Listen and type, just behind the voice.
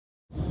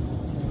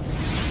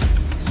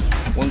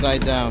One guy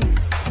down.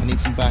 I need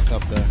some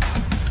backup there.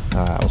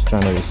 I was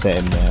trying to reset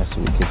him there so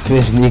we could do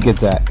a sneak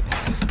attack.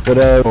 But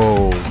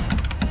oh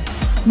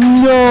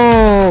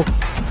no!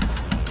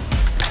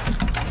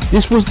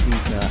 This was Team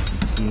Chica.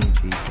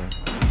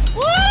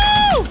 Woo!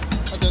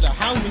 I don't know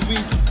how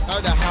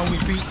we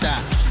beat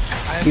that.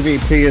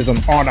 PvP is an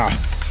honor,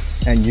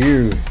 and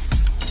you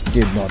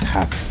did not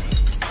have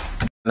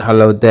it.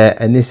 Hello there,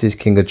 and this is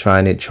King of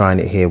Trying It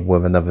here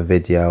with another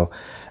video.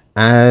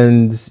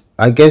 And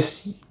I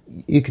guess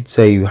you could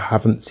say you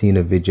haven't seen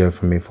a video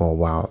from me for a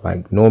while.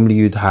 Like normally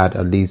you'd had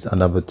at least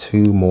another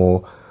 2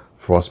 more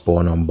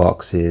FrostBorn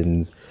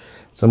unboxings,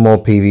 some more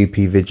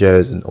PvP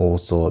videos and all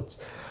sorts.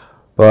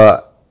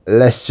 But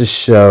let's just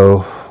show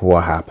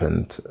what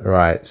happened.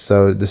 Right,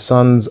 so the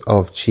Sons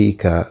of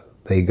Chica,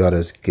 they got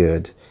us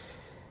good.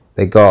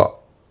 They got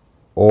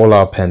all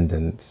our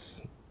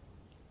pendants,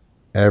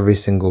 every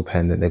single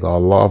pendant. They got a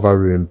lot of our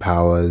rune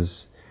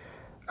powers.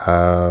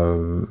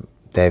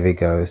 There we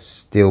go.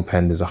 Steel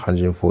pendants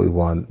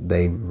 141.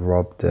 They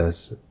robbed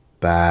us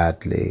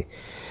badly.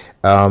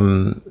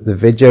 The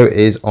video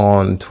is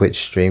on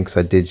Twitch stream because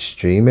I did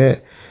stream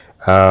it.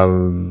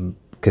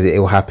 Because it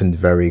all happened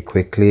very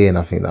quickly, and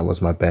I think that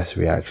was my best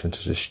reaction,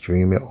 to just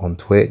stream it on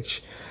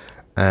Twitch.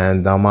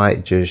 And I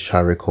might just try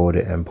record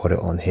it and put it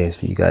on here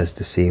for you guys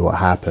to see what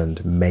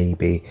happened,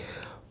 maybe.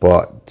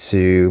 But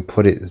to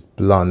put it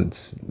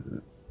blunt,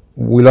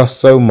 we lost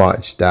so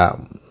much that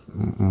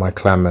my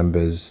clan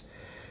members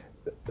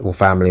or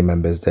family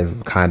members,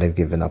 they've kind of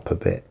given up a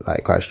bit,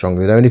 like quite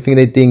strongly. The only thing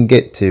they didn't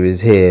get to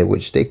is here,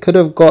 which they could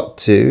have got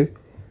to,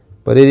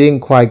 but they didn't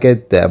quite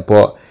get there.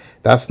 But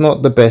that's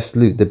not the best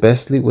loot. The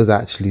best loot was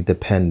actually the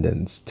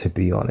pendants, to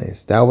be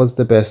honest. That was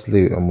the best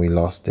loot, and we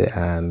lost it,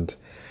 and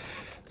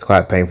it's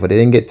quite painful. They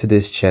didn't get to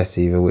this chest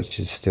either, which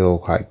is still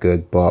quite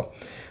good. But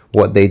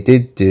what they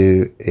did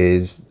do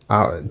is,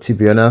 to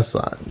be honest,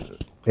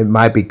 it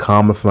might be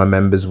calmer for my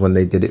members when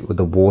they did it with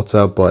the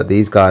water, but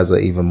these guys are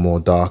even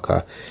more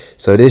darker.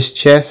 So this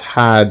chest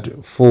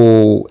had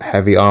full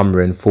heavy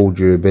armor and full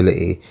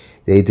durability.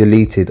 They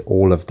deleted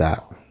all of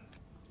that.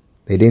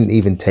 They didn't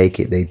even take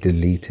it, they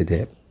deleted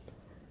it.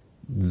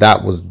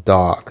 That was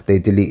dark. They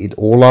deleted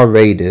all our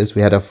raiders.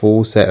 We had a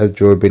full set of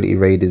durability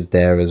raiders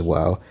there as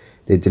well.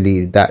 They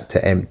deleted that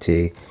to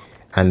empty,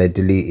 and they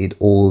deleted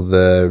all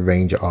the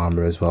ranger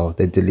armor as well.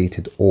 They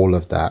deleted all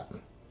of that.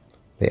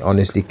 They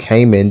honestly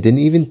came in, didn't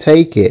even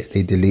take it,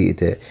 they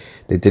deleted it.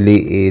 They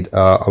deleted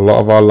a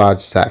lot of our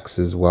large sacks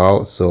as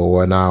well. So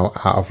we're now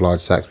out of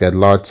large sacks. We had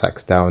large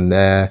sacks down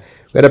there.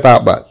 We had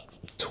about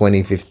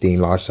 20, 15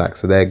 large sacks,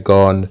 so they're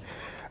gone.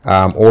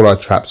 All our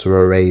traps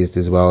were erased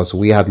as well. So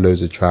we had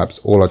loads of traps.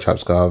 All our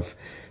traps got off.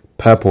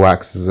 Purple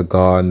axes are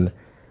gone.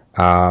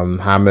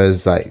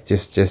 Hammers, like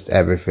just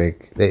everything.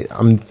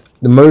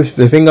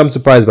 The thing I'm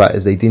surprised about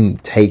is they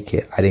didn't take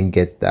it. I didn't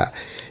get that.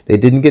 They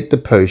didn't get the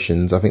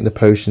potions. I think the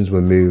potions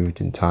were moved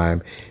in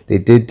time. They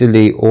did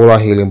delete all our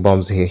healing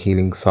bombs here,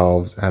 healing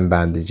salves and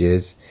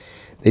bandages.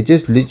 They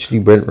just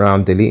literally went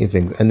around deleting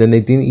things, and then they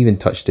didn't even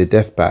touch the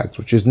death bags,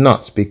 which is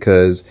nuts,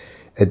 because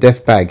a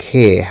death bag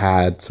here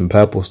had some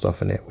purple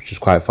stuff in it, which is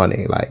quite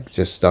funny, like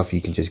just stuff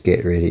you can just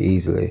get really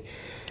easily.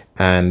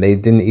 And they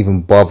didn't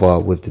even bother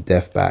with the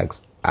death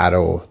bags at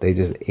all. They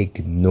just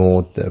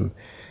ignored them.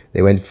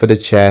 They went for the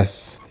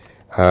chests,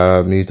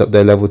 used up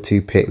their level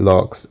 2 pick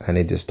locks, and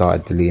they just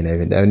started deleting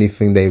everything. The only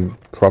thing they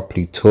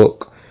properly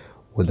took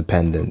were the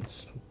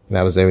pendants.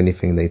 That was the only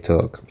thing they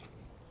took.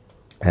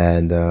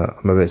 And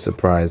I'm a bit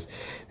surprised.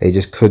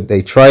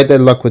 They tried their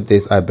luck with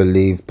this, I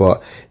believe.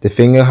 But the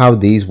thing of how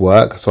these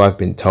work, so I've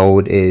been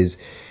told, is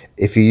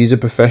if you use a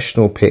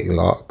professional pick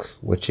lock,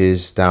 which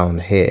is down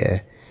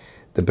here,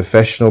 the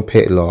professional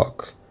pick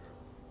lock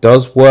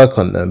does work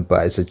on them,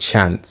 but it's a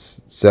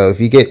chance. So if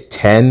you get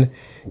 10,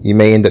 you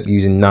may end up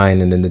using 9,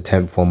 and then the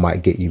 10th one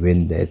might get you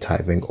in there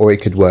type thing, or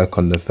it could work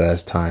on the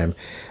first time.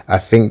 I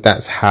think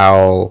that's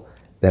how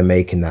they're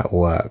making that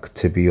work,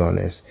 to be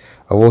honest.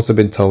 I've also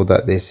been told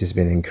that this has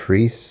been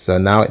increased, so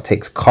now it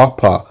takes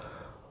copper.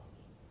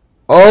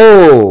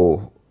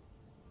 Oh,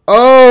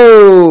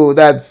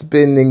 that's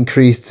been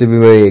increased to be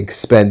very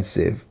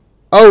expensive.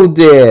 Oh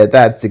dear,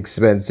 that's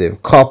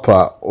expensive.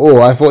 Copper.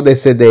 Oh, I thought they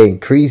said they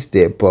increased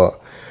it, but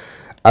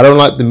I don't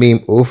like the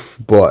meme oof,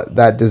 but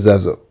that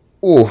deserves a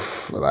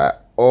oof. Like,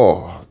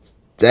 oh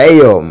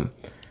damn.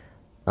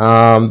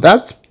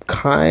 That's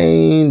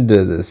kind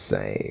of the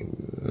same.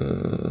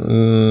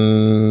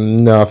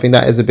 No, I think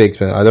that is a big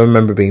expensive. I don't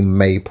remember being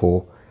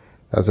maple.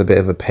 That's a bit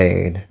of a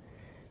pain.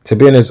 To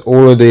be honest,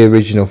 all of the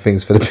original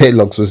things for the pit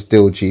locks were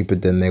still cheaper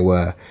than they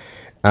were.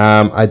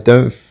 I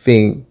don't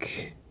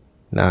think,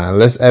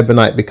 unless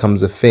ebonite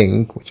becomes a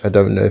thing, which I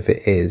don't know if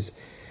it is,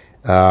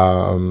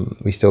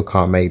 we still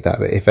can't make that.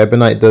 But if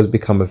ebonite does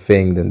become a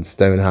thing, then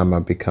stone hammer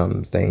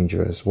becomes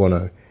dangerous. Well,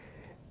 no.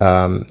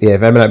 Yeah,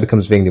 if ebonite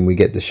becomes a thing, then we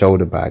get the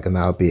shoulder bag, and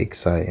that would be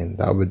exciting.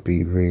 That would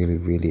be really,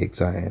 really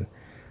exciting.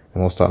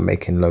 And we'll start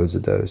making loads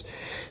of those.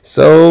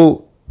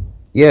 So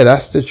yeah,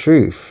 that's the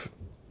truth.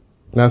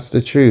 That's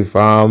the truth.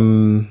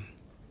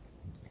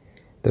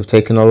 They've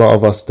taken a lot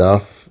of our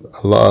stuff.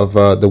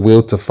 the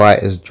will to fight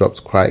has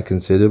dropped quite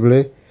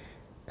considerably.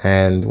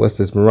 And what's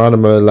this? Marauder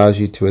mode allows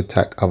you to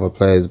attack other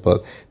players,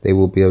 but they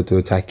will be able to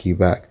attack you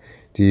back.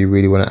 Do you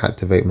really want to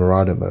activate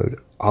Marauder mode?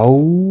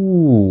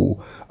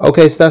 Oh,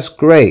 okay, so that's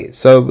great.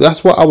 So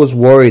that's what I was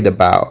worried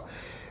about.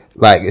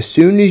 Like, as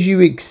soon as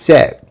you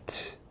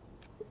accept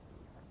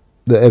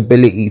the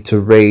ability to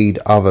raid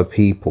other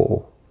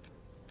people,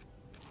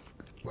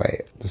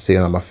 wait, to see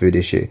on my food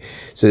issue.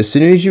 So as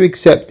soon as you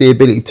accept the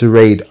ability to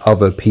raid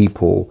other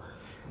people,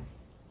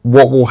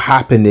 what will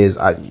happen is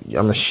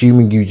I'm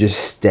assuming you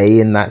just stay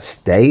in that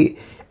state,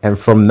 and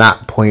from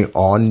that point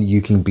on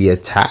you can be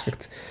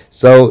attacked.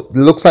 So it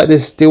looks like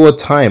there's still a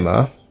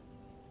timer,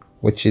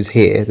 which is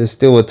here. There's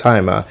still a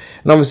timer,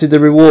 and obviously the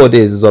reward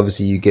is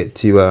obviously you get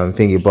to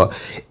thingy. But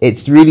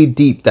it's really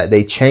deep that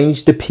they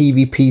changed the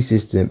PvP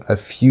system a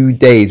few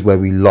days where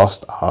we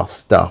lost our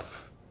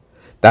stuff.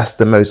 That's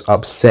the most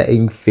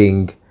upsetting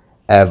thing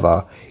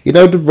ever. You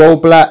know, the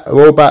rollback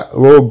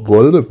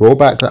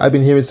that I've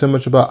been hearing so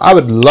much about. I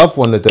would love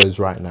one of those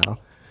right now.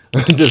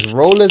 Just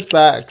roll us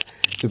back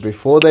to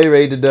before they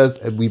raided us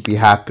and we'd be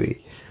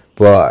happy.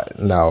 But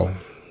no.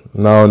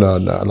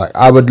 Like,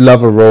 I would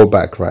love a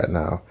rollback right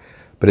now.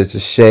 But it's a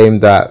shame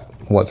that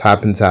what's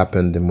happened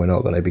and we're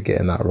not going to be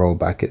getting that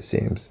rollback, it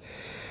seems.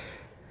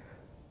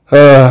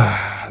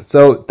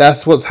 So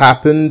that's what's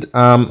happened.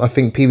 I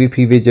think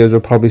PvP videos will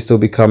probably still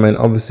be coming.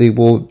 Obviously,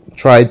 we'll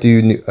try to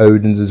do new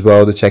Odins as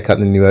well to check out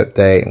the new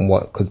update and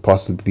what could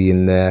possibly be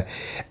in there.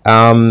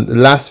 The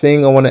last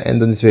thing I want to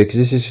end on this video, because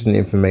this is just an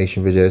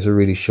information video, it's a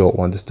really short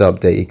one, just to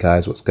update you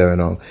guys what's going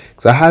on.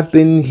 Because I have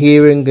been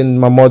hearing, and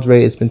my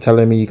moderator's been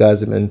telling me, you guys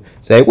have been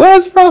saying,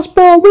 "Where's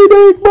FrostBorn? We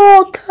need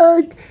more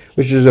cake,"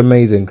 which is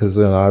amazing, because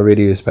I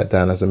really respect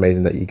that, and that's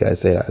amazing that you guys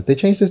say that. Have they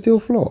changed the steel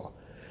floor?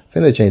 I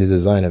think they changed the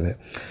design of it.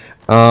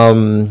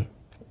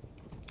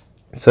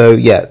 So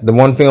yeah, the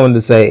one thing I wanted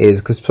to say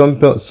is, because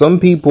some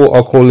people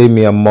are calling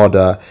me a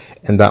modder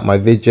and that my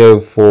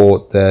video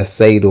for the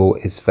saddle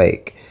is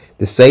fake.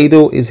 The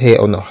saddle is here,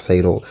 or not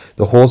saddle,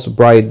 the horse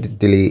bridle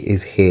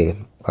is here,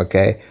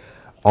 okay?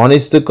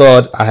 Honest to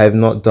God, I have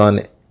not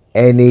done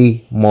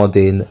any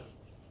modding,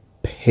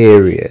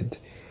 period.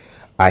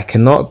 I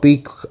cannot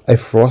be a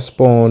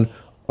FrostBorn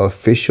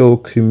official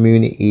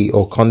community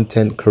or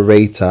content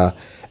creator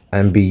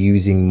and be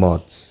using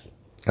mods,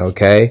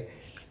 okay?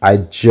 I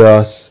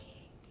just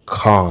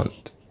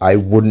can't. I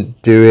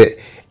wouldn't do it.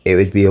 It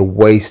would be a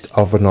waste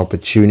of an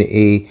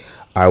opportunity.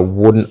 I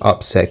wouldn't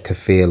upset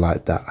Kafir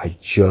like that. I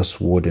just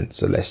wouldn't.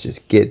 So let's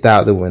just get that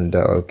out the window,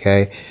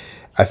 okay?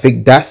 I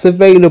think that's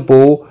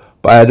available,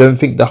 but I don't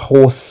think the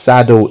horse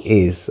saddle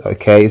is,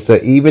 okay? So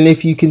even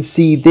if you can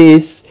see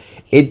this,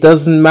 it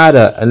doesn't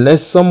matter.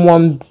 Unless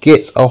someone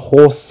gets a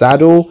horse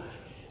saddle,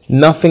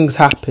 nothing's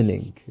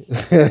happening.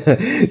 Do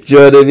you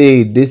know what I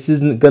mean? This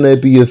isn't gonna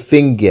be a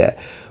thing yet.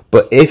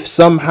 But if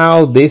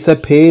somehow this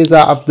appears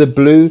out of the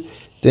blue,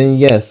 then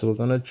yes, we're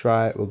gonna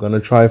try it. We're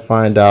gonna try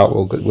find out.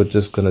 We're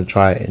just gonna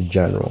try it in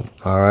general.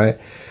 All right.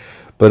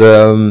 But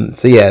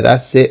so yeah,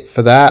 that's it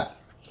for that.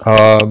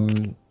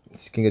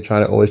 Just keep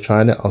trying it, always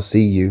trying it. I'll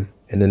see you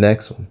in the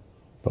next one.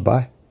 Bye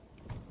bye.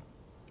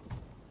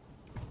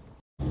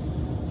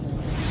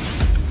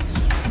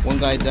 One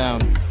guy down.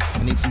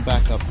 I need some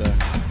backup there.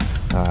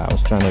 I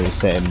was trying to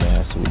reset him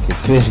there so we could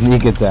do a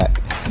sneak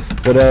attack.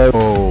 But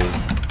oh.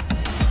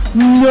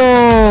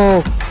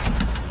 No!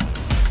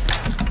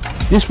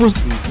 This was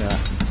Chica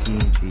and Team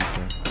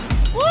Chica.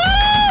 Woo!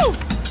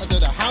 I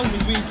don't know how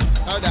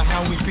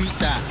we beat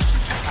that.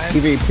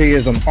 PvP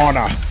is an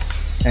honor,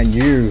 and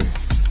you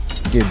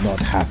did not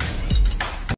have it.